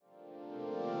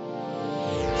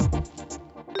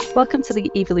Welcome to the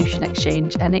Evolution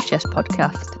Exchange NHS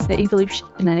podcast. At Evolution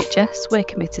NHS, we're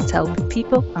committed to helping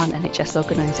people and NHS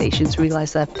organisations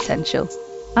realise their potential.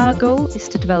 Our goal is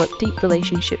to develop deep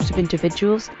relationships with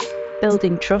individuals,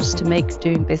 building trust to make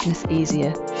doing business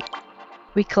easier.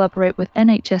 We collaborate with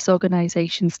NHS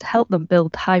organisations to help them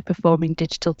build high-performing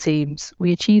digital teams.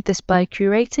 We achieve this by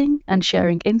curating and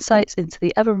sharing insights into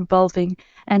the ever-evolving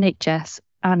NHS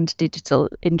and digital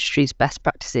industry's best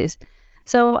practices.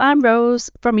 So I'm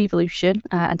Rose from Evolution,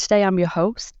 and today I'm your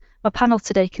host. My panel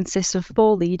today consists of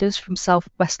 4 leaders from South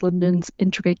West London's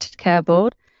Integrated Care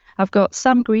Board. I've got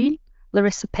Sam Green,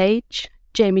 Lorissa Page,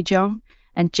 Jamie Jong,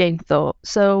 and Jayne Thorpe.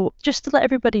 So just to let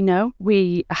everybody know,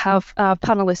 we have our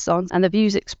panellists on, and the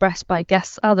views expressed by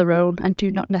guests are their own and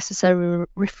do not necessarily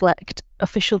reflect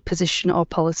official position or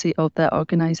policy of their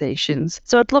organisations.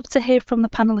 So I'd love to hear from the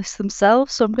panellists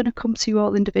themselves, so I'm going to come to you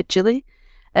all individually.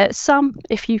 Sam,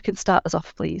 if you can start us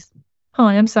off, please.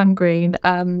 Hi, I'm Sam Green.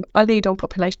 I lead on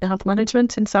population health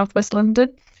management in South West London,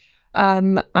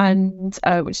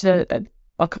 which is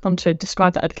I'll come on to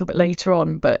describe that a little bit later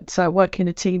on, but work in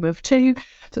a team of 2, so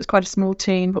it's quite a small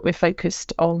team, but we're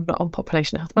focused on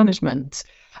population health management.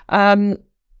 I'm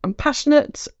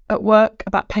passionate at work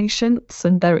about patients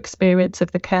and their experience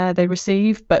of the care they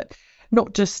receive, but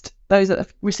not just those that are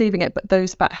receiving it, but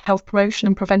those about health promotion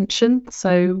and prevention.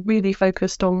 So really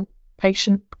focused on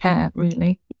patient care,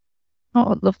 really.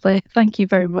 Oh, lovely. Thank you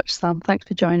very much, Sam. Thanks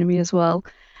for joining me as well.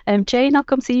 Jayne, I'll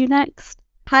come to you next.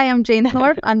 Hi, I'm Jayne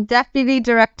Thorpe. I'm Deputy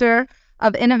Director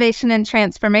of Innovation and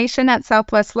Transformation at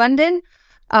South West London.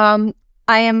 I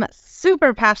am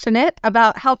super passionate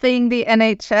about helping the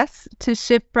NHS to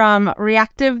shift from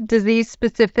reactive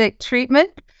disease-specific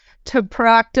treatment to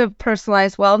proactive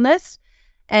personalised wellness,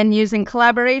 and using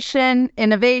collaboration,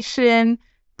 innovation,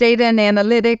 data and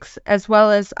analytics, as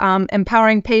well as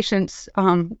empowering patients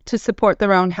to support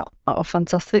their own health. Oh,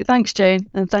 fantastic. Thanks, Jayne.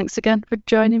 And thanks again for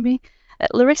joining me.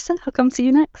 Lorissa, I'll come to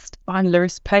you next. I'm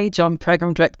Lorissa Page. I'm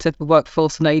Programme Director for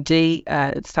Workforce and AD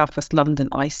at South West London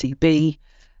ICB.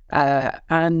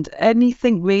 And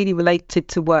anything really related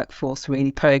to workforce,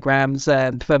 really, programmes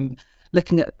from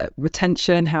looking at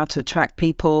retention, how to attract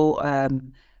people,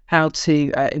 how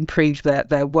to improve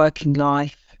their working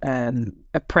life,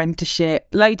 apprenticeship,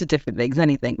 loads of different things,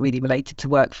 anything really related to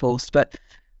workforce. But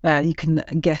you can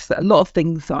guess that a lot of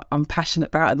things that I'm passionate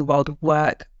about in the world of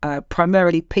work,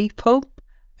 primarily people,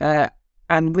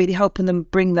 and really helping them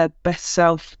bring their best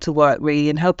self to work, really,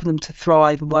 and helping them to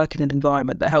thrive and work in an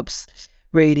environment that helps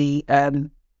really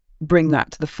bring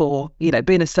that to the fore. You know,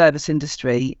 being a service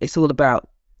industry, it's all about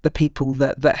the people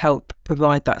that help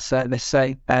provide that service.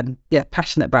 So,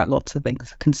 passionate about lots of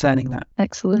things concerning that.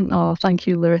 Excellent. Oh, thank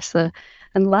you, Lorissa.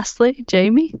 And lastly,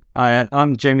 Jamie. Hi,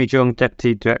 I'm Jamie Jong,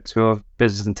 Deputy Director of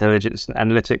Business Intelligence and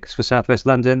Analytics for South West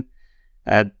London.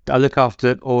 I look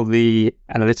after all the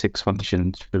analytics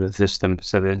functions for the system.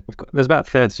 So there's about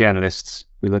 30 analysts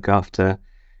we look after.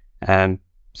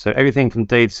 So everything from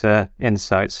data,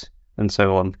 insights, and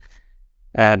so on,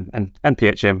 and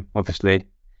PHM, obviously.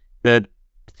 The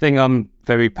thing I'm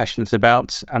very passionate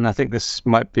about, and I think this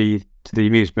might be to the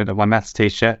amusement of my maths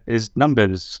teacher, is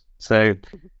numbers. So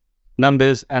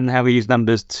numbers and how we use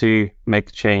numbers to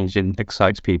make change and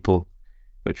excite people,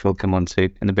 which we'll come on to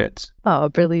in a bit. Oh,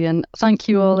 brilliant. Thank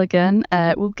you all again.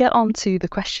 We'll get on to the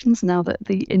questions now that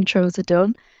the intros are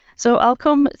done. So I'll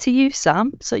come to you,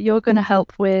 Sam. So you're going to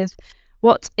help with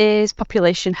what is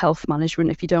population health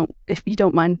management, if you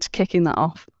don't mind kicking that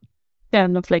off. Yeah,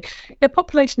 lovely. Yeah,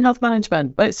 population health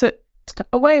management, but it's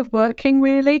a way of working,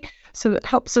 really. So it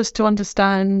helps us to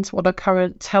understand what our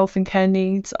current health and care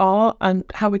needs are and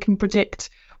how we can predict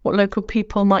what local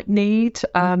people might need,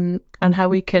 and how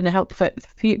we can help for the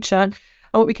future and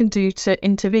what we can do to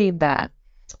intervene there.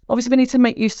 Obviously, we need to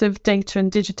make use of data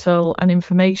and digital and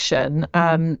information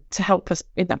to help us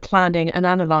in that planning and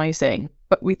analysing.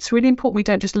 But it's really important we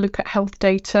don't just look at health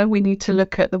data. We need to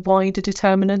look at the wider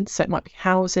determinants. So it might be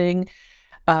housing,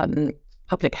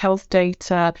 public health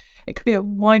data. It could be a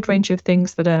wide range of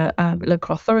things that are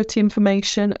local authority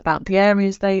information about the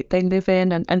areas they live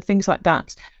in and things like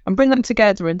that. And bring them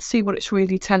together and see what it's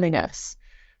really telling us.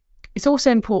 It's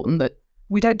also important that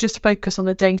we don't just focus on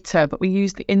the data, but we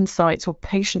use the insights or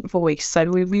patient voice. So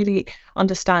we really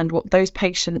understand what those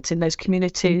patients in those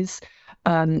communities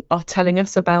are telling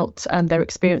us about their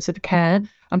experience of care,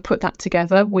 and put that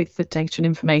together with the data and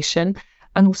information,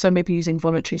 and also maybe using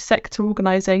voluntary sector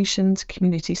organisations,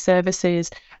 community services,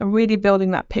 and really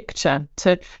building that picture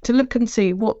to look and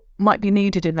see what might be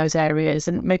needed in those areas,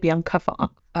 and maybe uncover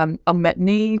unmet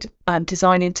need and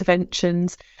design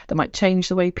interventions that might change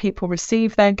the way people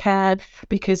receive their care,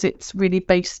 because it's really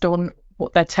based on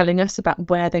what they're telling us about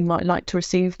where they might like to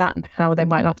receive that and how they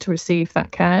might like to receive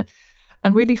that care,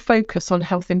 and really focus on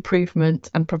health improvement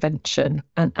and prevention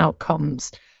and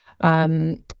outcomes,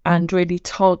 and really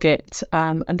target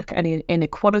and look at any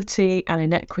inequality and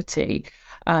inequity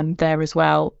there as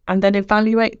well, and then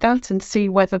evaluate that and see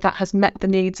whether that has met the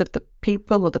needs of the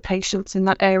people or the patients in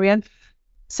that area.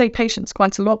 Say patients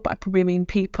quite a lot, but I probably mean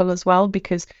people as well,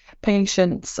 because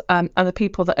patients and the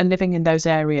people that are living in those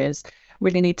areas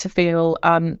really need to feel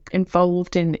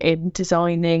involved in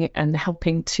designing and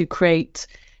helping to create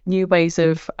new ways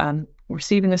of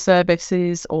receiving the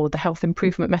services or the health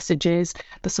improvement messages,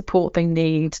 the support they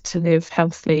need to live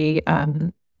healthy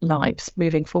lives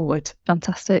moving forward.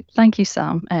 Fantastic. Thank you,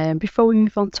 Sam. Before we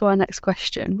move on to our next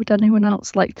question, would anyone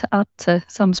else like to add to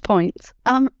Sam's points?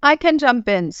 I can jump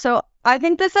in. So I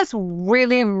think this is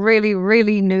really, really,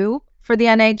 really new for the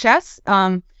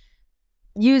NHS.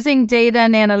 Using data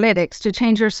and analytics to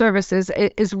change your services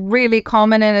is really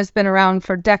common and has been around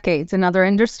for decades in other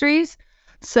industries.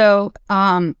 So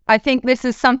I think this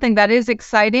is something that is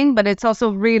exciting, but it's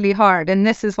also really hard. And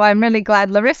this is why I'm really glad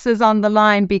Lorissa's on the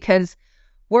line, because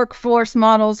workforce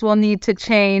models will need to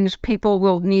change. People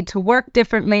will need to work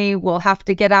differently. We'll have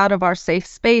to get out of our safe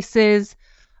spaces.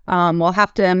 We'll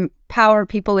have to empower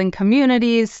people in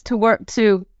communities to work,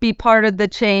 to be part of the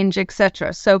change,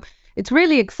 etc. So it's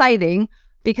really exciting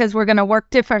because we're going to work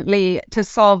differently to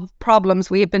solve problems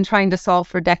we have been trying to solve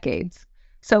for decades.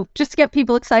 So just to get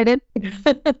people excited.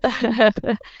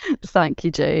 Thank you,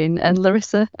 Jayne. And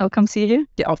Lorissa, I'll come to you.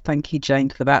 Yeah, oh, thank you, Jayne,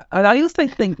 for that. And I also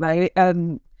think, though,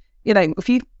 if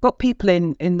you've got people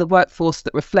in the workforce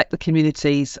that reflect the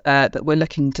communities that we're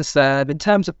looking to serve in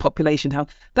terms of population health,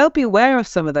 they'll be aware of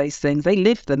some of those things. They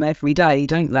live them every day,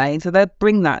 don't they? And so they'll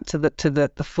bring that to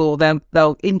the fore.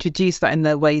 They'll introduce that in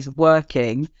their ways of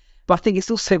working. But I think it's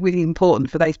also really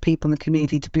important for those people in the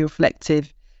community to be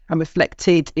reflective and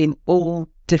reflected in all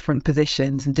different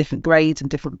positions and different grades and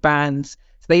different bands.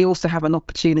 So they also have an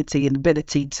opportunity and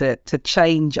ability to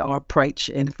change our approach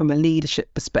from a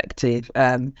leadership perspective.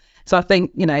 So I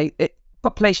think,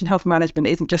 population health management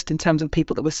isn't just in terms of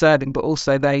people that we're serving, but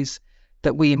also those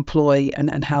that we employ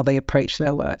and how they approach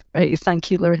their work. Great,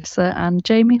 thank you, Larissa. And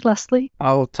Jamie, lastly?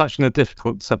 I'll touch on a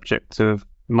difficult subject of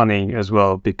money as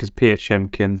well, because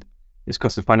PHM can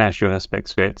discuss the financial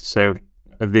aspects of it. So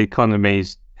the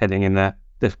economy's heading in a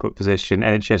difficult position.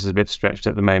 NHS is a bit stretched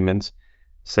at the moment.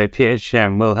 So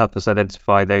PHM will help us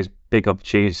identify those big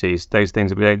opportunities, those things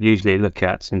that we don't usually look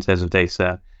at in terms of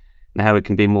data, and how we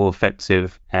can be more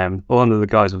effective, all under the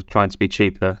guise of trying to be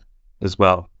cheaper as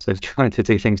well. So trying to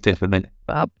do things differently.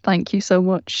 Thank you so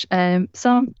much.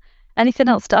 Sam, anything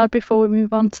else to add before we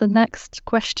move on to the next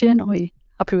question? Or are you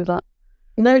happy with that?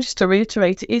 No, just to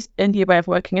reiterate, it is a new way of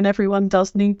working, and everyone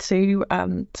does need to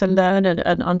learn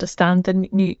and understand the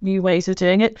new ways of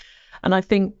doing it. And I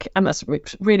think, and that's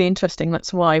really interesting,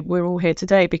 that's why we're all here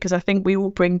today, because I think we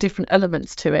all bring different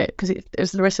elements to it. Because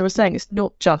as Larissa was saying, it's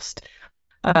not just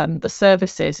the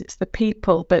services, it's the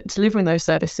people but delivering those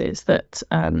services that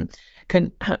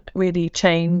can really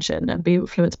change and be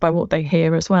influenced by what they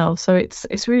hear as well. So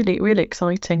it's really, really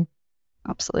exciting.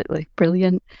 Absolutely.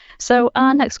 Brilliant. So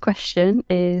our next question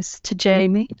is to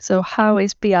Jamie. So how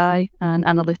is BI and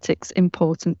analytics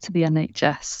important to the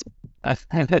NHS? I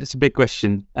think that's a big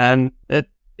question. And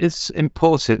it's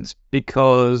important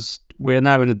because we're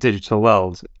now in a digital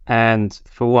world. And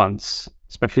for once,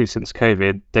 especially since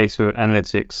COVID, data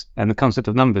analytics and the concept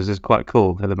of numbers is quite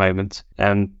cool at the moment.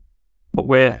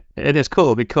 But it is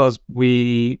cool because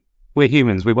we're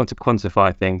humans. We want to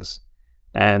quantify things.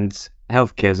 And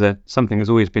healthcare is something that's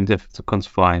always been difficult to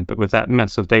quantify. But with that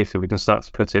massive data, we can start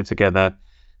to put it together,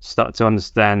 start to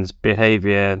understand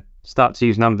behaviour, start to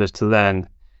use numbers to learn.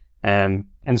 And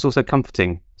it's also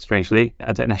comforting, strangely.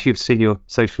 I don't know if you've seen your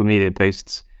social media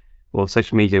posts or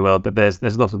social media world, but there's a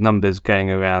lot of numbers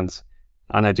going around.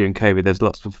 I know during COVID, there's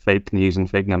lots of fake news and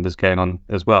fake numbers going on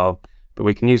as well. But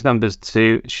we can use numbers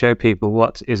to show people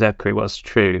what is accurate, what's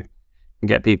true, and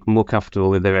get people more comfortable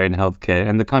with their own healthcare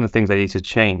and the kind of things they need to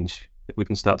change that we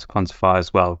can start to quantify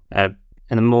as well. In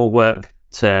a more work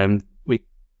term,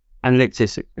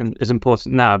 analytics is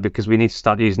important now because we need to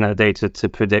start using that data to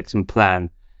predict and plan.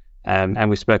 And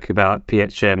we spoke about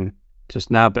PHM just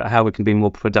now, but how we can be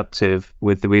more productive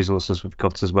with the resources we've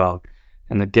got as well.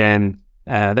 And again,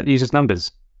 that uses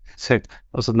numbers. So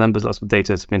lots of numbers, lots of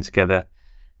data to put together.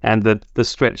 And the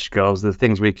stretch goals, the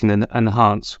things we can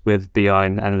enhance with BI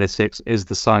and analytics is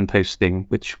the signposting,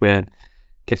 which we're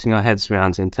getting our heads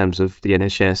around in terms of the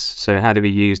NHS. So how do we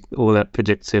use all that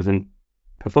predictive and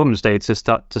performance data to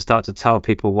start to tell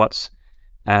people what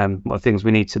things we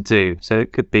need to do? So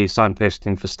it could be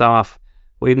signposting for staff,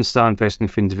 or even signposting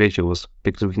for individuals,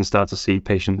 because we can start to see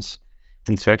patients'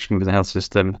 interaction with the health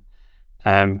system,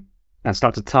 and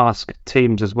start to task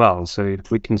teams as well. So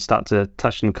we can start to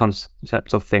touch on the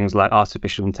concept of things like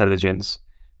artificial intelligence,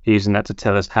 using that to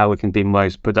tell us how we can be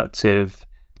most productive,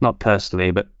 not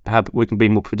personally, but how we can be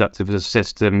more productive as a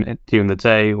system during the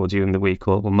day or during the week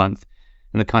or month,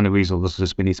 and the kind of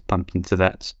resources we need to pump into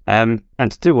that. And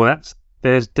to do all that,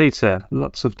 there's data,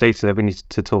 lots of data that we need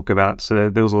to talk about.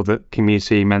 So there's all the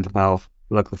community, mental health,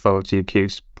 local authority,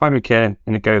 acute, primary care,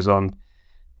 and it goes on.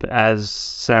 But as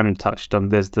Sam touched on,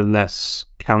 there's the less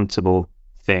countable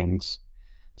things.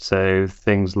 So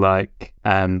things like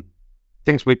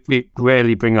things we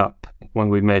rarely bring up when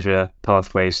we measure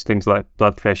pathways, things like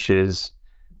blood pressures,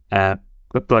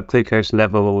 blood glucose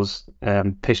levels,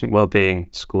 patient well-being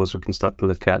scores we can start to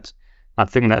look at. I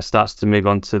think that starts to move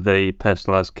on to the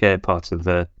personalised care part of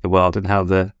the world, and how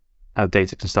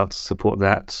data can start to support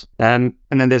that. And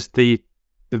then there's the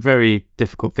very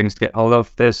difficult things to get hold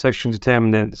of. There's social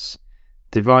determinants,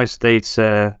 device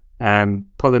data,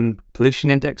 pollen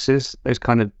pollution indexes, those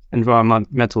kind of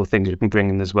environmental things you can bring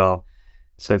in as well.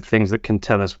 So things that can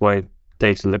tell us why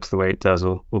data looks the way it does,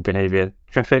 or behaviour.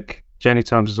 Traffic, journey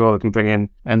times as well we can bring in.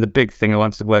 And the big thing I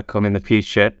want to work on in the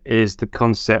future is the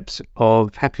concept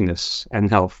of happiness and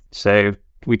health. So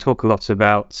we talk a lot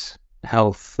about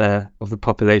health of the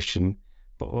population,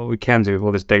 but what we can do with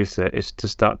all this data is to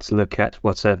start to look at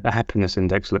what a happiness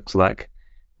index looks like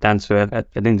down to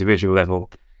an individual level.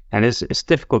 And it's a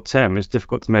difficult term, it's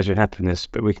difficult to measure happiness,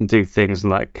 but we can do things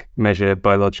like measure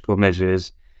biological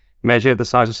measures, measure the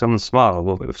size of someone's smile.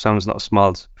 Well, if someone's not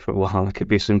smiled for a while, it could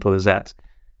be as simple as that.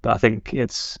 But I think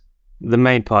the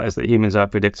main part is that humans are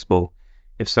predictable.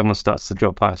 If someone starts to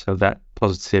drop out of that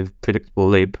positive, predictable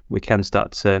loop, we can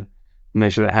start to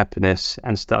measure that happiness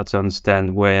and start to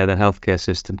understand where the healthcare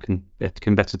system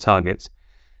can better target.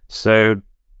 So,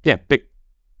 yeah, big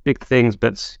things,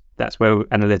 but that's where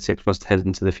analytics wants to head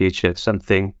into the future.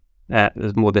 Something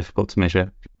that's more difficult to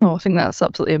measure. Oh, I think that's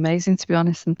absolutely amazing, to be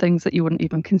honest, and things that you wouldn't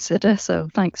even consider. So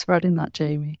thanks for adding that,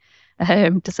 Jamie.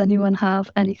 Does anyone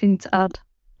have anything to add?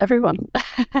 Everyone.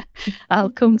 I'll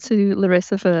come to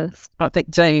Lorissa first. I think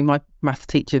Jamie, my maths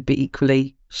teacher, would be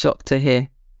equally shocked to hear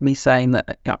me saying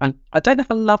that. I don't know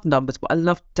if I love numbers, but I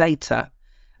love data.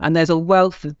 And there's a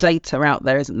wealth of data out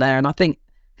there, isn't there? And I think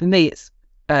for me, it's,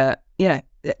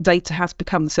 data has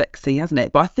become sexy, hasn't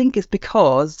it? But I think it's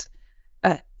because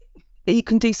you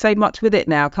can do so much with it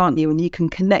now, can't you? And you can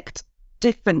connect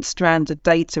different strands of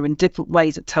data in different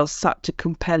ways that tell such a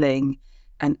compelling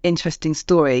and interesting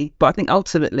story. But I think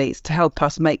ultimately it's to help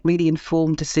us make really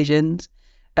informed decisions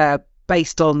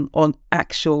based on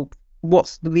actual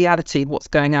what's the reality, what's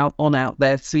going on out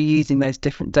there. So using those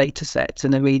different data sets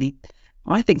and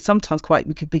I think sometimes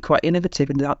we could be quite innovative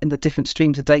in the different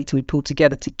streams of data we pull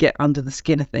together to get under the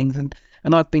skin of things. And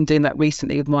I've been doing that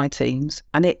recently with my teams,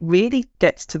 and it really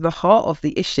gets to the heart of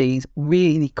the issues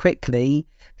really quickly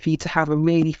for you to have a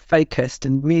really focused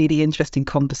and really interesting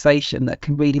conversation that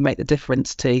can really make the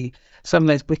difference to some of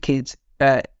those wicked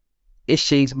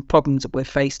issues and problems that we're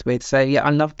faced with. So yeah, I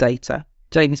love data.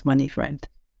 Jamie's my new friend.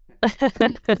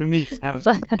 For me,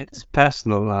 it's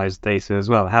personalised data as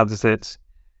well. How does it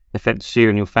affect you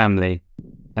and your family?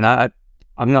 And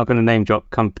I'm not going to name drop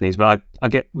companies, but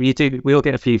we all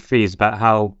get a few feeds about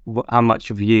how much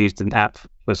you've used an app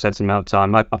for a certain amount of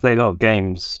time. I play a lot of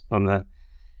games on the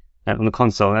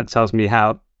console, and that tells me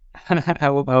how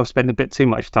I've spent a bit too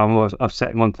much time, or I've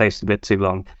sat in one place a bit too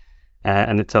long,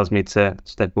 and it tells me to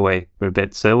step away for a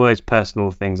bit. So all those personal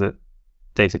things that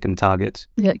data can target.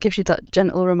 Yeah, it gives you that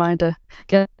gentle reminder.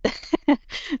 Yeah.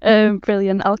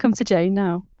 Brilliant. I'll come to Jayne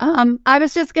now. I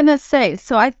was just going to say,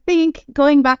 so I think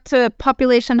going back to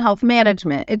population health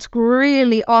management, it's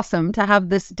really awesome to have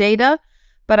this data.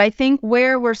 But I think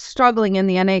where we're struggling in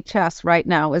the NHS right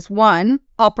now is, one,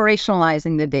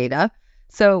 operationalizing the data.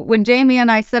 So when Jamie and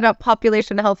I set up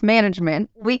population health management,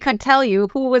 we could tell you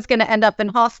who was going to end up in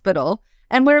hospital.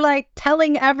 And we're like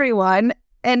telling everyone,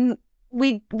 and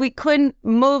we couldn't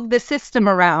move the system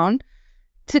around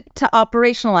to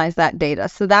operationalize that data.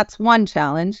 So that's one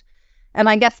challenge. And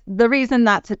I guess the reason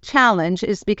that's a challenge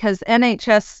is because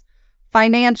NHS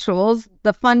financials,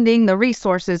 the funding, the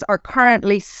resources are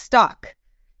currently stuck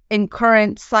in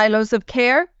current silos of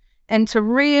care. And to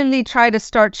really try to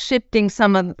start shifting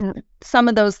some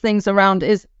of those things around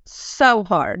is so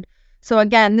hard. So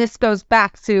again, this goes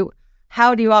back to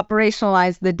how do you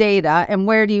operationalize the data and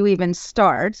where do you even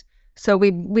start? So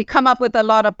we come up with a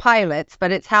lot of pilots,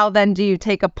 but it's how then do you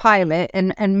take a pilot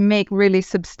and make really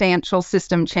substantial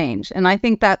system change? And I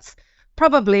think that's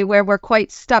probably where we're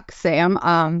quite stuck, Sam.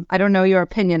 I don't know your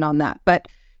opinion on that, but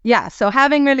yeah, so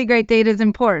having really great data is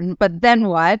important, but then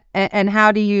what? And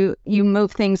how do you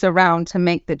move things around to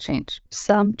make the change?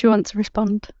 Sam, do you want to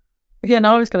respond? Yeah,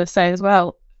 no, I was going to say as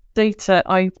well, data,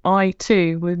 I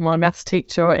too, with my maths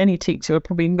teacher or any teacher, would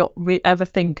probably not ever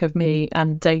think of me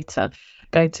and data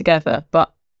going together,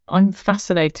 but I'm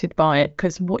fascinated by it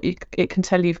because what it can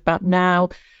tell you about now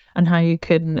and how you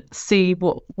can see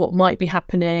what might be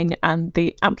happening, and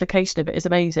the application of it is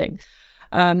amazing.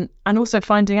 And also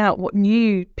finding out what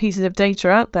new pieces of data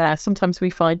are out there. Sometimes we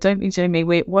find, don't we, Jamie,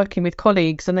 we're working with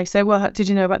colleagues and they say, well, did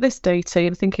you know about this data?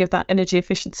 You're thinking of that energy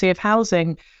efficiency of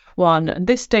housing one, and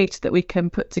this data that we can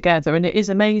put together, and it is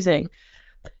amazing.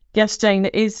 Yes, Jayne,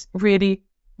 it is really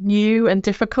new and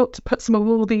difficult to put some of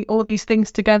all these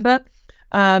things together.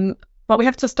 But we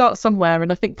have to start somewhere,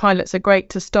 and I think pilots are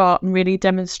great to start and really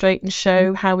demonstrate and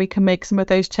show how we can make some of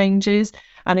those changes.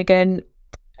 And again,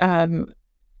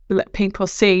 let people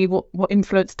see what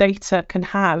influence data can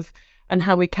have and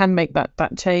how we can make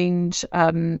that change.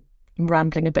 I'm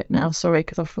rambling a bit now, sorry,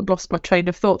 because I've lost my train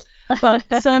of thought. But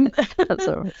That's all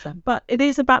right, Sam. But it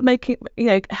is about making,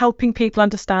 helping people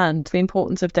understand the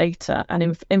importance of data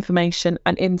and information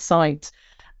and insight,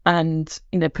 and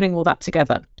putting all that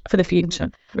together for the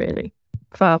future, really.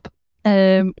 Fab.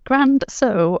 Grand.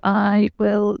 So I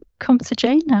will come to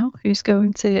Jayne now, who's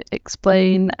going to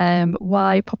explain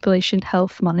why population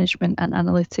health management and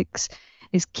analytics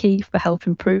is key for health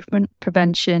improvement,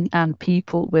 prevention, and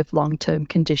people with long-term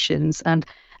conditions. And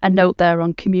a note there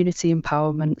on community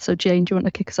empowerment. So Jayne, do you want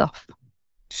to kick us off?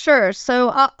 Sure.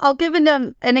 So I'll give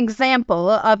an example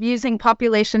of using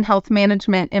population health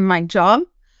management in my job.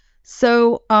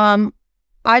 So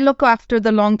I look after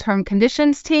the long-term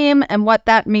conditions team, and what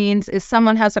that means is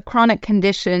someone has a chronic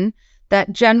condition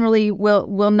that generally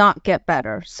will not get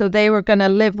better. So they were going to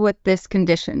live with this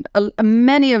condition.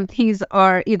 Many of these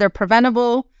are either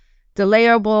preventable,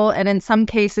 delayable, and in some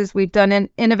cases we've done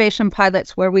innovation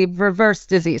pilots where we've reversed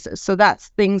diseases. So that's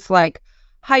things like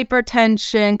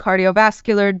hypertension,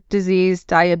 cardiovascular disease,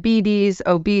 diabetes,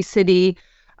 obesity,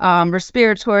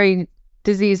 respiratory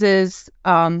diseases.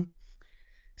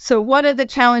 So one of the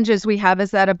challenges we have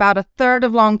is that about a third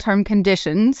of long-term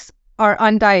conditions are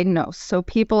undiagnosed. So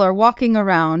people are walking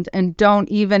around and don't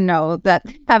even know that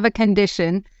they have a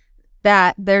condition,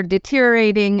 that they're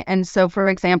deteriorating. And so, for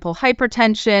example,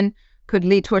 hypertension could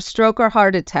lead to a stroke or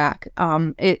heart attack.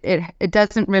 It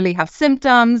doesn't really have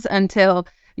symptoms until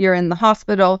you're in the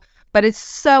hospital, but it's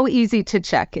so easy to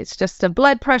check. It's just a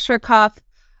blood pressure cuff.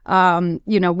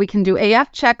 We can do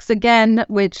AF checks again,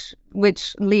 which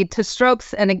lead to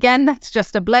strokes. And again, that's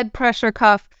just a blood pressure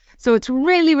cuff. So it's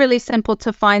really, really simple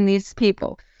to find these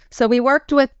people. So we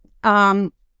worked with,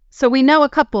 so we know a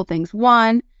couple things.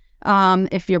 One,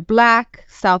 if you're Black,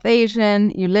 South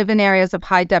Asian, you live in areas of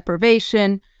high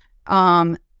deprivation,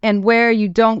 and where you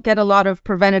don't get a lot of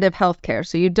preventative health care.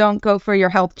 So you don't go for your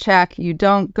health check, you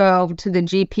don't go to the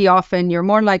GP often, you're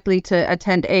more likely to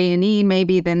attend A&E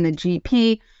maybe than the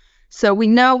GP. So we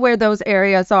know where those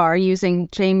areas are using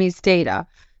Jamie's data.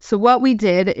 So what we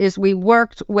did is we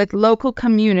worked with local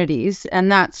communities,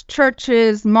 and that's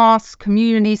churches, mosques,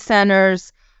 community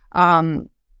centers.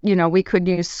 We could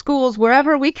use schools,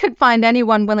 wherever we could find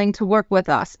anyone willing to work with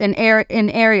us in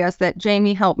areas that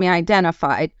Jamie helped me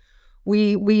identify.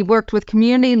 We worked with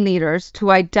community leaders to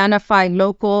identify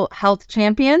local health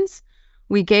champions.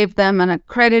 We gave them an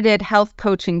accredited health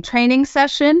coaching training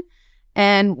session,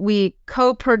 and we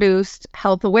co-produced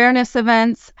health awareness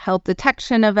events, health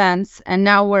detection events, and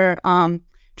now we're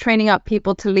training up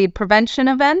people to lead prevention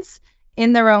events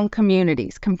in their own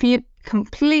communities.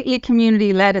 Completely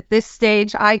community-led at this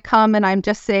stage. I come and I'm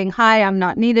just saying, hi, I'm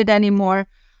not needed anymore.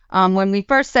 When we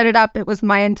first set it up, it was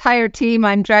my entire team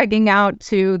I'm dragging out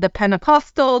to the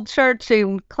Pentecostal church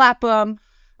in Clapham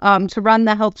to run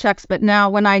the health checks. But now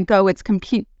when I go, it's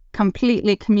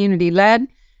completely community-led.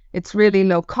 It's really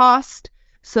low cost.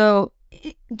 So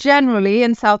generally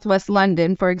in South West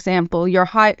London, for example, your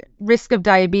high risk of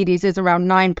diabetes is around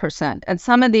 9%. At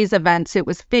some of these events, it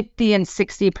was 50 and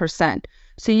 60%.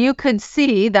 So you could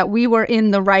see that we were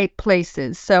in the right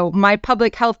places. So my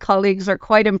public health colleagues are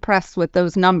quite impressed with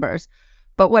those numbers.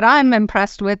 But what I'm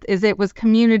impressed with is it was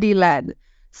community-led.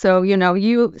 So,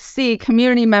 you see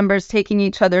community members taking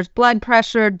each other's blood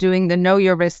pressure, doing the Know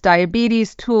Your Risk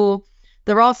Diabetes tool.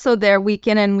 They're also there week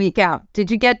in and week out. Did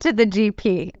you get to the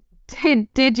GP?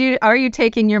 Are you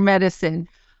taking your medicine?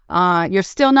 You're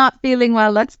still not feeling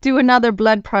well. Let's do another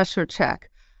blood pressure check.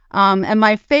 And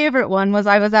my favorite one was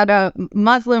I was at a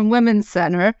Muslim women's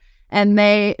center, and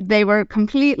they were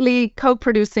completely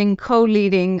co-producing,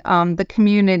 co-leading the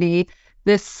community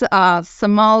this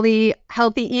Somali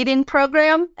healthy eating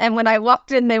program. And when I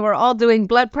walked in, they were all doing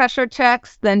blood pressure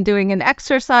checks, then doing an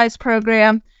exercise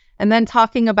program, and then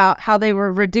talking about how they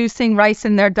were reducing rice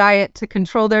in their diet to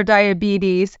control their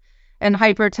diabetes and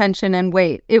hypertension and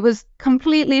weight. It was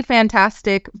completely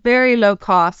fantastic, very low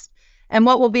cost. And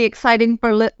what will be exciting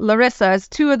for Lorissa is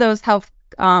 2 of those health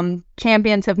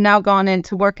champions have now gone in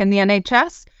to work in the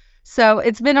NHS. So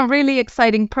it's been a really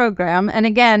exciting program. And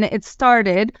again, it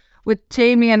started with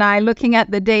Jamie and I looking at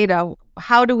the data.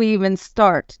 How do we even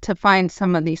start to find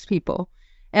some of these people?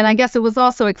 And I guess it was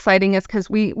also exciting is because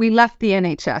we left the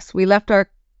NHS. We left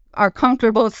our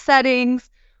comfortable settings.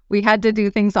 We had to do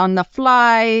things on the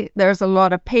fly. There's a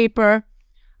lot of paper.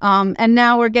 And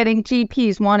now we're getting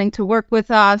GPs wanting to work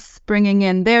with us, bringing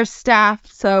in their staff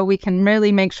so we can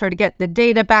really make sure to get the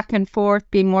data back and forth,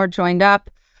 be more joined up.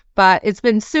 But it's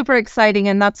been super exciting,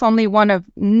 and that's only one of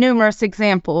numerous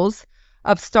examples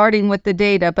of starting with the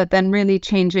data, but then really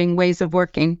changing ways of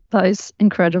working. That is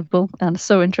incredible and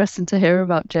so interesting to hear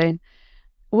about, Jayne.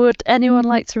 Would anyone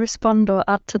like to respond or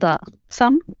add to that?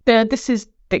 Sam? Yeah, this is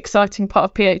the exciting part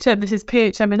of PHM. This is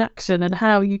PHM in action and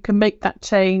how you can make that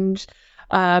change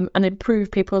and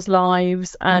improve people's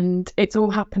lives. And it's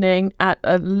all happening at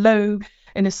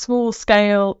in a small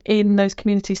scale in those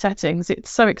community settings. It's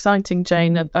so exciting,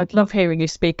 Jayne. I'd love hearing you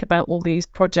speak about all these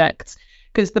projects,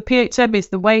 because the PHM is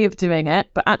the way of doing it,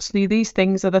 but actually these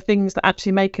things are the things that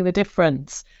actually making the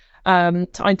difference, to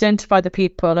identify the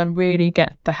people and really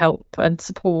get the help and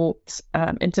support,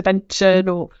 intervention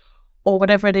or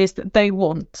whatever it is that they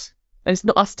want. And it's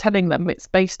not us telling them, it's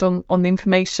based on the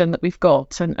information that we've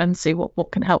got and see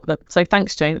what can help them. So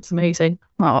thanks, Jayne. It's amazing.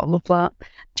 Oh, I love that.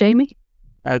 Jamie?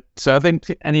 So I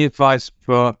think any advice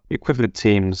for equivalent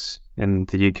teams in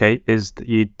the UK is that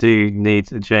you do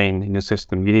need a Jayne in your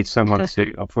system. You need someone to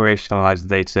operationalize the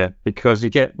data, because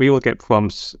we all get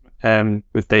prompts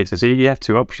with data. So you have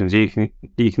 2 options. You can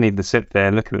either sit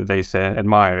there, look at the data,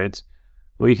 admire it,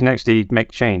 or you can actually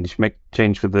make change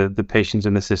for the patients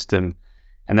in the system.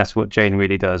 And that's what Jayne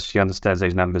really does. She understands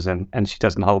those numbers and she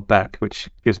doesn't hold back, which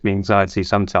gives me anxiety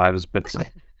sometimes. But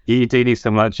you do need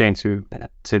someone like Jayne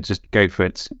to just go for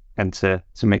it and to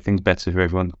make things better for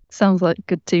everyone. Sounds like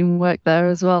good teamwork there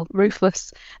as well.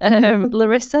 Ruthless.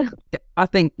 Lorissa? I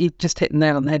think you've just hit the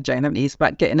nail on the head, Jayne, haven't you? It's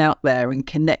about getting out there and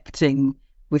connecting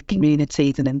with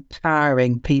communities and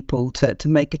empowering people to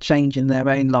make a change in their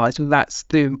own lives, whether that's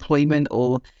through employment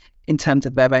or in terms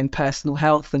of their own personal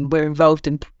health. And we're involved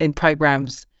in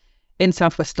programmes in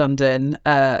South West London,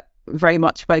 very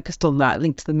much focused on that,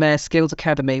 linked to the Mayor Skills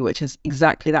Academy, which is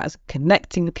exactly that, is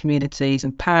connecting the communities,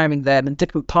 empowering them and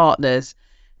different partners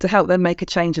to help them make a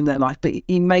change in their life. But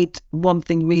you made one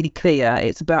thing really clear.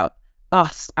 It's about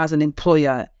us as an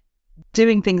employer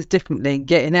doing things differently,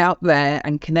 getting out there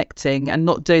and connecting, and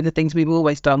not doing the things we've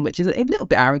always done, which is a little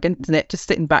bit arrogant, isn't it? Just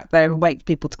sitting back there and wait for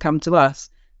people to come to us.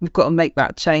 We've got to make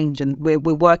that change, and we're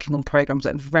working on programmes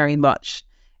that are very much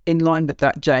in line with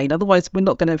that, Jayne. Otherwise, we're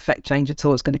not going to affect change at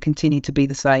all. It's going to continue to be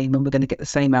the same, and we're going to get the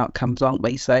same outcomes, aren't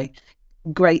we? So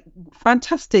great,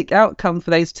 fantastic outcome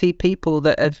for those 2 people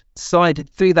that have decided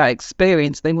through that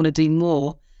experience they want to do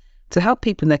more to help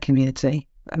people in their community.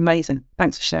 Amazing.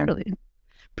 Thanks for sharing.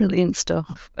 Brilliant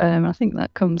stuff. I think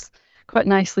that comes quite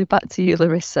nicely back to you,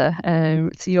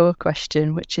 Lorissa, to your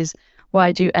question, which is,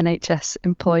 what do NHS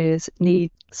employers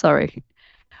need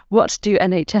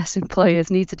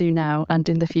to do now and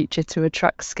in the future to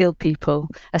attract skilled people,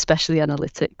 especially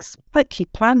analytics? Like you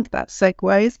planned that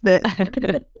segue, isn't it?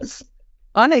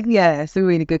 I think, yeah, it's a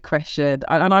really good question.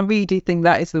 And I really do think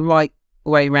that is the right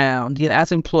way round. You know,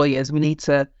 as employers, we need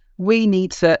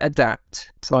to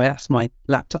adapt. Sorry, that's my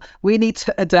laptop. We need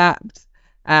to adapt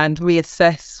and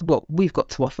reassess what we've got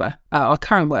to offer our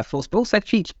current workforce, but also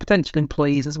future potential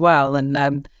employees as well.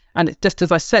 And it's just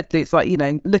as I said, it's like,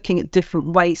 looking at different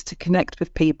ways to connect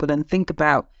with people and think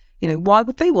about, why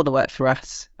would they want to work for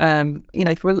us?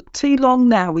 For too long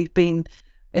now, we've been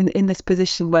in this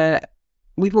position where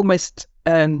we've almost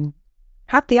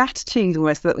had the attitude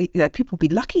almost that people would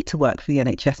be lucky to work for the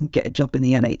NHS and get a job in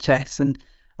the NHS. And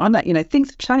on that,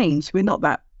 things have changed. We're not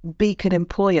that beacon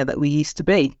employer that we used to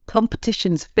be.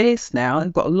 Competition's fierce now.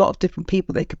 I've got a lot of different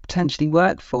people they could potentially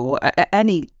work for at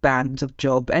any band of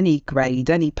job, any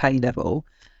grade, any pay level.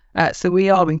 So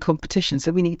we are in competition.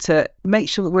 So we need to make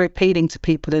sure that we're appealing to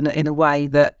people in a way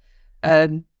that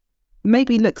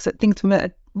maybe looks at things from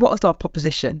what is our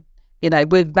proposition?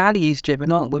 We're values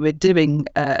driven, aren't we? We're doing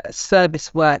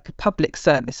service work, public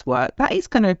service work. That is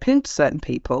going to appeal to certain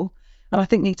people. And I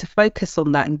think we need to focus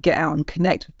on that and get out and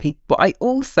connect with people. But I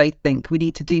also think we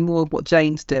need to do more of what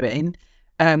Jayne's doing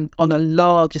on a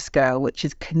larger scale, which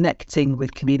is connecting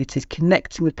with communities,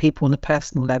 connecting with people on a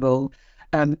personal level,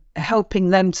 helping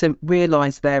them to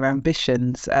realise their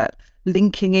ambitions,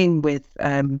 linking in with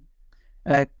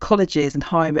colleges and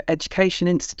higher education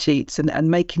institutes, and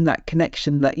making that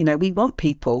connection that, we want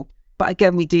people, but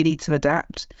again, we do need to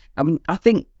adapt. I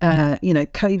think,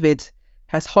 COVID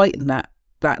has heightened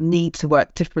that need to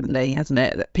work differently, hasn't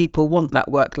it? That people want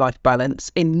that work-life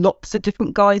balance in lots of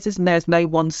different guises, and there's no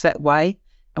one set way.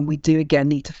 And we do, again,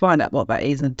 need to find out what that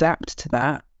is and adapt to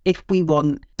that. If we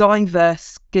want diverse,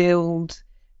 skilled,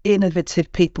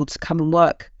 innovative people to come and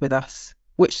work with us,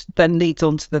 which then leads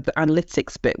on to the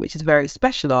analytics bit, which is very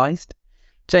specialised.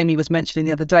 Jamie was mentioning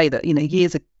the other day that,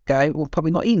 years ago, or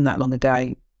probably not even that long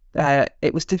ago,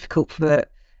 it was difficult for the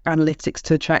analytics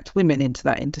to attract women into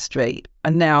that industry.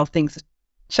 And now things have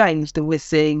changed, and we're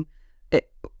seeing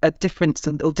a difference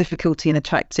or difficulty in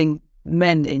attracting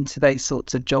men into those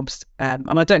sorts of jobs. And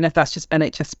I don't know if that's just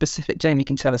NHS specific, Jamie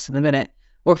can tell us in a minute,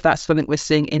 or if that's something we're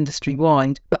seeing industry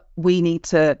wide. But we need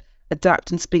to adapt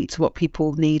and speak to what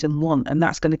people need and want, and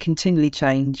that's going to continually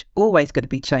change, always going to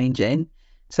be changing.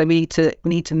 So we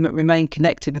need to remain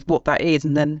connected with what that is,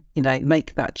 and then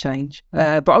make that change.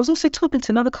 But I was also talking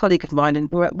to another colleague of mine,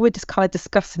 and we're just kind of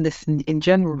discussing this in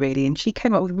general, really. And she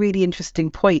came up with a really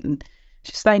interesting point, and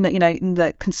she's saying that in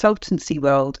the consultancy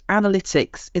world,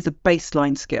 analytics is a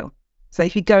baseline skill. So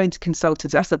if you go into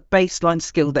consultants, that's a baseline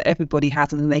skill that everybody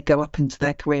has, and then they go up into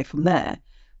their career from there.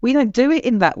 We don't do it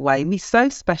in that way. We so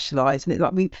specialise, and it's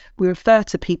like we refer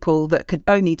to people that could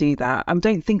only do that, and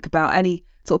don't think about any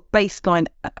sort of baseline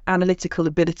analytical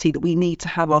ability that we need to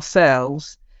have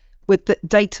ourselves with the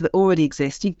data that already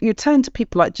exists. You turn to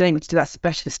people like Jamie to do that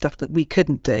specialist stuff that we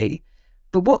couldn't do.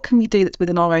 But what can we do that's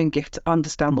within our own gift to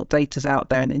understand what data's out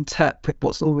there and interpret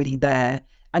what's already there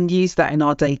and use that in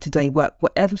our day-to-day work,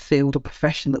 whatever field or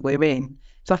profession that we're in?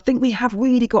 So I think we have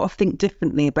really got to think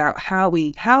differently about how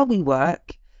we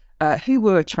work, who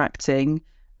we're attracting,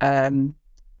 and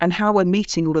how we're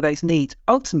meeting all of those needs,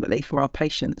 ultimately for our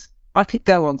patients. I could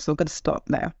go on, so I'm going to stop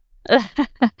now.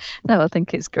 No, I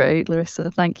think it's great,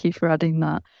 Lorissa. Thank you for adding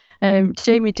that.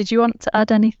 Jamie, did you want to add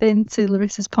anything to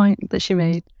Larissa's point that she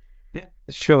made? Yeah,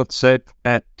 sure. So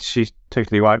she's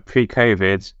totally right.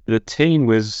 Pre-COVID, the team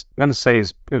was, I'm going to say,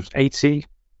 it was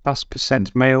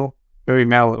 80+% male, very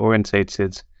male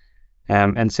orientated.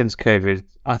 And since COVID,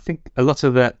 I think a lot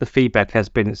of the feedback has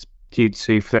been due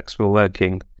to flexible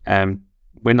working.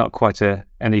 We're not quite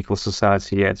an equal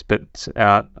society yet, but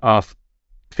our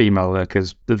female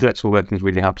workers, the flexible working has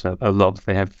really helped a lot.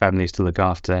 They have families to look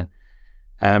after.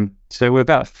 So we're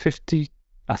about 50,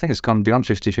 I think it's gone beyond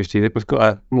 50-50. We've got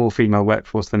a more female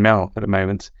workforce than male at the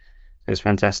moment. It's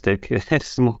fantastic.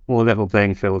 It's a more level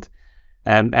playing field.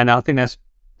 And I think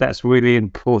that's really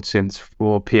important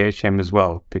for PHM as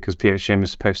well, because PHM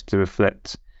is supposed to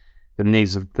reflect the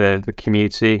needs of the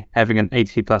community. Having an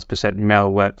 80+%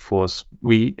 male workforce,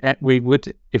 we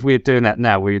would, if we were doing that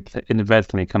now, we would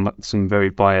inadvertently come up with some very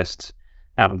biased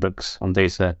outlooks on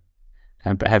data.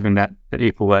 But having that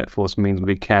equal workforce means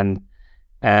we can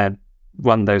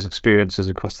run those experiences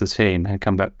across the team and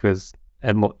come back with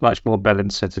a much more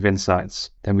balanced set of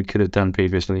insights than we could have done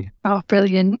previously. Oh,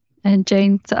 brilliant. And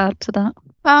Jayne, to add to that?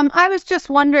 I was just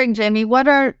wondering, Jamie, what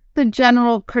are the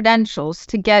general credentials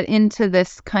to get into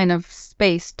this kind of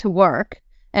space to work?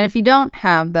 And if you don't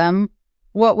have them,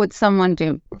 what would someone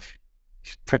do?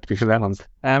 Practically for that one.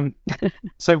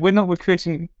 So we're not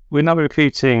recruiting women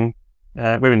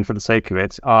for the sake of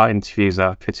it. Our interviews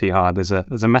are pretty hard. There's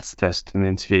a maths test in the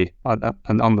interview,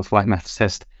 an on-the-fly maths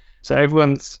test. So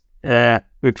everyone's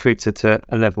recruited to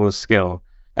a level of skill.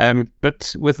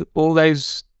 But with all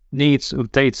those needs of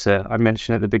data I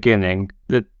mentioned at the beginning,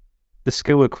 the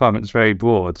skill requirement is very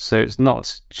broad. So it's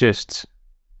not just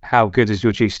how good is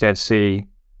your GCSE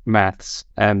maths.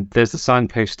 There's the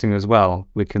signposting as well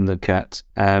we can look at.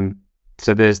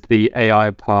 So there's the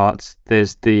AI part,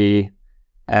 there's the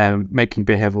making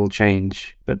behavioural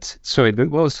change. But sorry,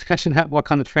 what was the question? What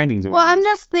kind of training do we Well, I'm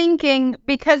just thinking,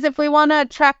 because if we want to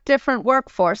attract different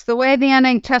workforce, the way the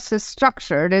NHS is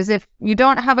structured is if you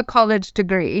don't have a college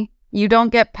degree, you don't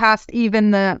get past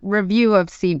even the review of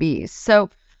CVs. So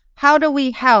how do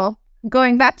we help,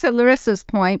 going back to Larissa's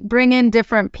point, bring in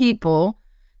different people?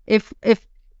 If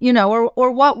you know,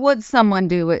 or what would someone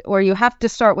do? Or you have to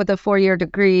start with a 4-year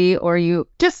degree, or you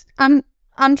just, I'm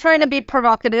trying to be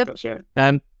provocative. Sure.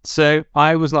 So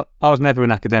I was never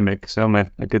an academic, so I'm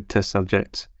a good test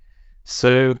subject.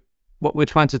 So what we're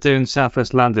trying to do in South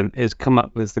West London is come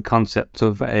up with the concept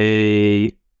of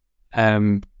a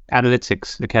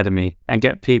analytics academy and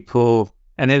get people,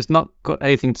 and it's not got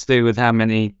anything to do with how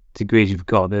many degrees you've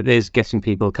got. It is getting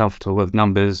people comfortable with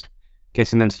numbers,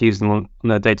 getting them to use them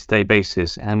on a day-to-day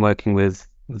basis, and working with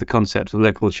the concept of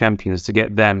local champions to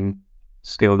get them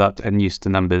skilled up and used to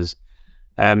numbers.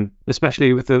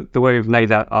 Especially with the way we've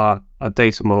laid out our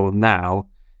data model now,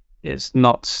 it's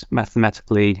not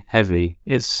mathematically heavy.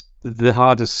 It's the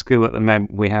hardest skill at the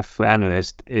moment we have for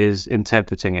analysts is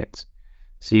interpreting it.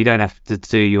 So you don't have to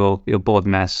do your board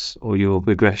maths or your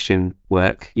regression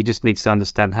work. You just need to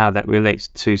understand how that relates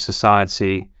to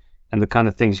society and the kind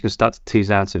of things you can start to tease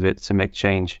out of it to make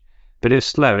change. But it's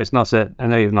slow. It's not an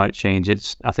overnight change.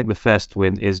 I think the first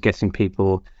win is getting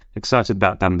people excited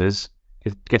about numbers,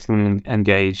 getting them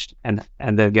engaged, and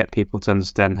then get people to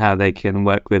understand how they can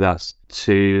work with us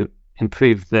to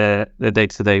improve their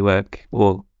day-to-day work,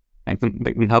 or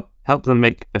help them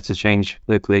make better change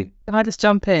locally. Can I just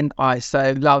jump in? I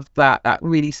so love that. That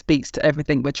really speaks to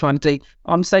everything we're trying to do.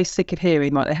 I'm so sick of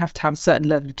hearing like they have to have a certain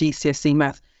level of GCSE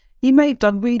math. You may have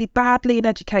done really badly in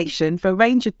education for a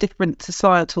range of different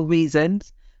societal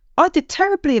reasons. I did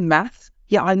terribly in maths,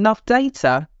 yet I love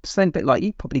data. Same bit like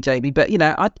you probably, Jamie, but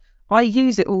I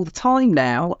use it all the time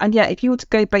now. And yet if you were to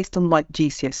go based on like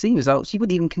GCSE results, you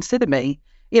wouldn't even consider me.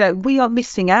 We are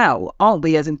missing out, aren't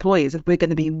we, as employers, if we're going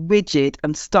to be rigid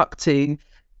and stuck to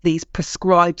these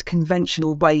prescribed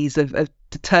conventional ways of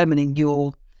determining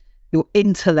your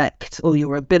intellect or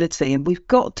your ability. And we've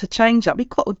got to change that. We've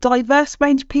got a diverse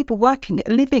range of people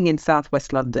living in South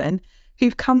West London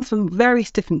who've come from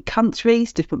various different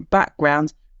countries, different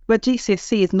backgrounds, where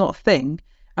GCSE is not a thing.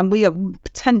 And we are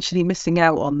potentially missing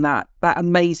out on that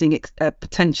amazing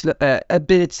potential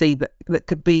ability that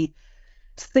could be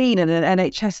seen in an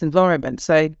NHS environment.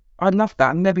 So I love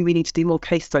that, and maybe we need to do more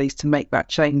case studies to make that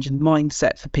change in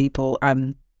mindset for people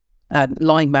and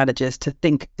line managers to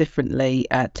think differently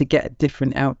to get a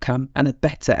different outcome and a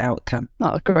better outcome.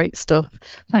 Oh, great stuff.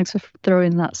 Thanks for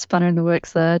throwing that spanner in the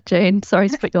works there, Jayne. Sorry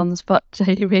to put you on the spot,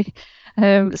 Jamie.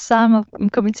 Sam, I'm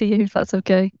coming to you if that's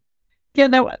okay. Yeah,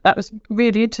 no, that was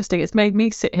really interesting. It's made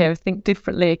me sit here and think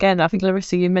differently again. I think,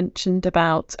 Lorissa, you mentioned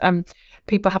about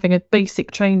people having a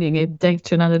basic training in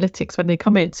data and analytics when they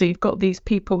come in. So you've got these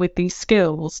people with these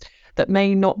skills that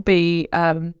may not be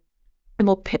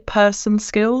more person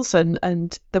skills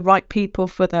and the right people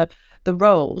for the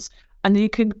roles. And you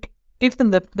can give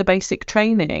them the basic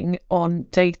training on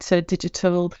data,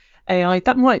 digital, AI.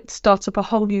 That might start up a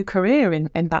whole new career in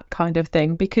that kind of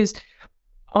thing, because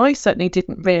I certainly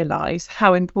didn't realise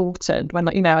how important,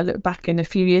 when I look back in a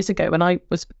few years ago when I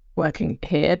was working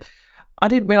here, I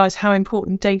didn't realise how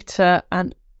important data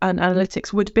and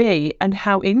analytics would be and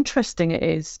how interesting it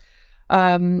is.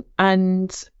 And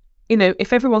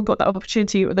if everyone got that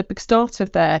opportunity at the big start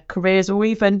of their careers, or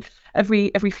even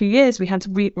every few years we had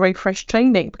to refresh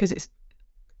training because it's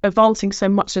advancing so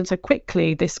much and so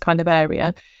quickly, this kind of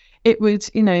area, it would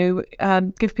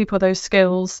give people those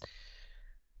skills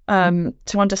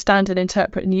to understand and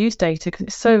interpret and use data, because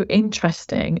it's so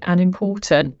interesting and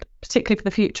important, particularly for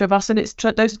the future of us. And it's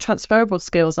those are transferable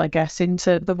skills, I guess,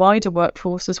 into the wider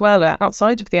workforce as well,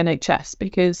 outside of the NHS,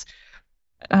 because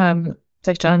data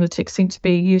analytics seem to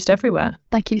be used everywhere.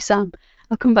 Thank you, Sam.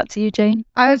 I'll come back to you, Jayne.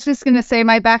 I was just going to say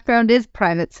my background is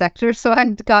private sector, so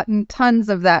I've gotten tons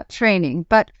of that training.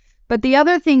 But the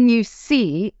other thing you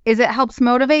see is it helps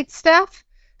motivate staff.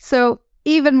 So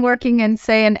even working in,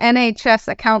 say, an NHS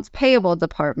accounts payable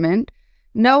department,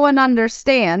 no one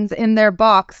understands in their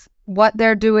box what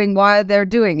they're doing, why they're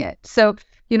doing it. So,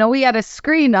 we had a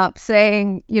screen up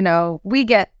saying, we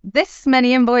get this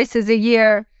many invoices a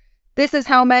year. This is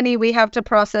how many we have to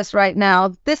process right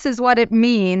now. This is what it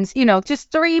means,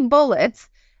 just 3 bullets.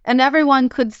 And everyone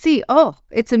could see, oh,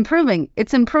 it's improving.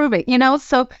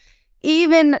 So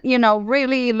even,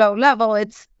 really low level,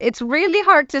 it's really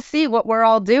hard to see what we're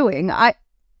all doing.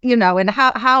 And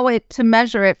how to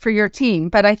measure it for your team.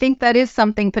 But I think that is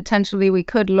something potentially we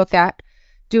could look at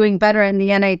doing better in the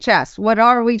NHS. What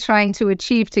are we trying to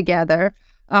achieve together?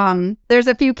 There's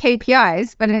a few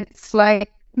KPIs, but it's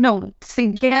like, no,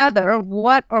 together,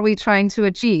 what are we trying to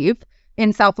achieve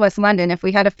in South West London? If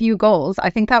we had a few goals, I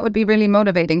think that would be really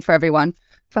motivating for everyone.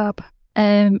 Fab.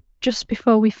 Just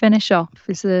before we finish off,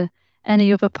 is there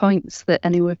any other points that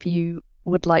any of you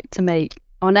would like to make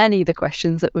on any of the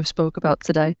questions that we've spoke about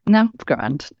today? No?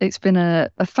 Grand. It's been a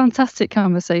fantastic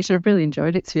conversation. I've really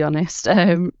enjoyed it, to be honest.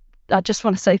 I just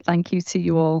want to say thank you to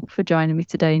you all for joining me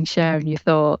today and sharing your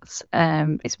thoughts.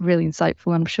 It's really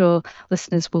insightful. I'm sure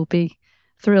listeners will be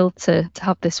thrilled to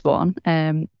have this one.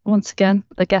 Once again,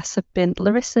 the guests have been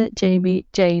Lorissa, Jamie,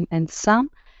 Jayne and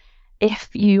Sam. If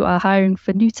you are hiring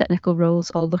for new technical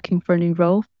roles or looking for a new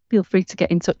role, feel free to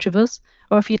get in touch with us.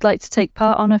 Or if you'd like to take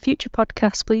part on a future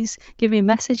podcast, please give me a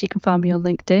message. You can find me on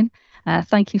LinkedIn.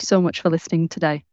 Thank you so much for listening today.